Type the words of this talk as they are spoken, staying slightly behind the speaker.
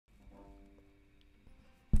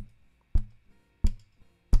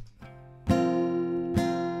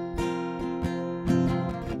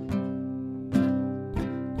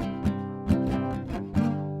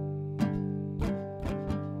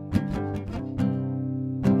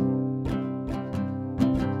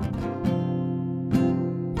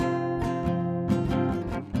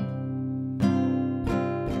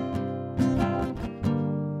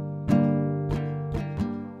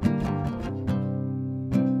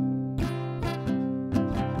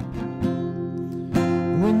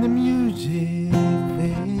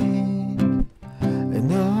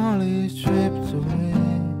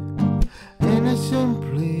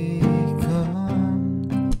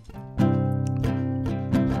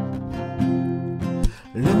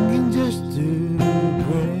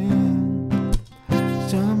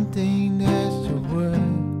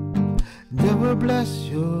bless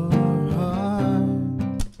your heart.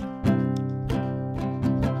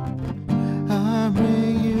 I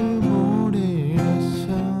bring you more than a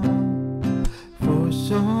song, for a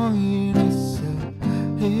song in itself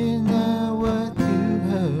is not what you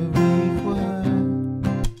have required.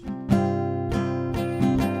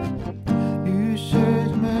 You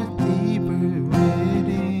search my deeper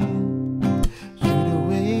waiting, through the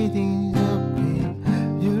waiting of me,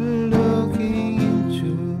 you're looking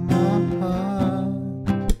into my heart.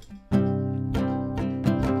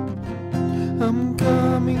 I'm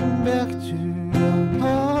coming back to your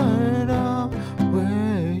heart.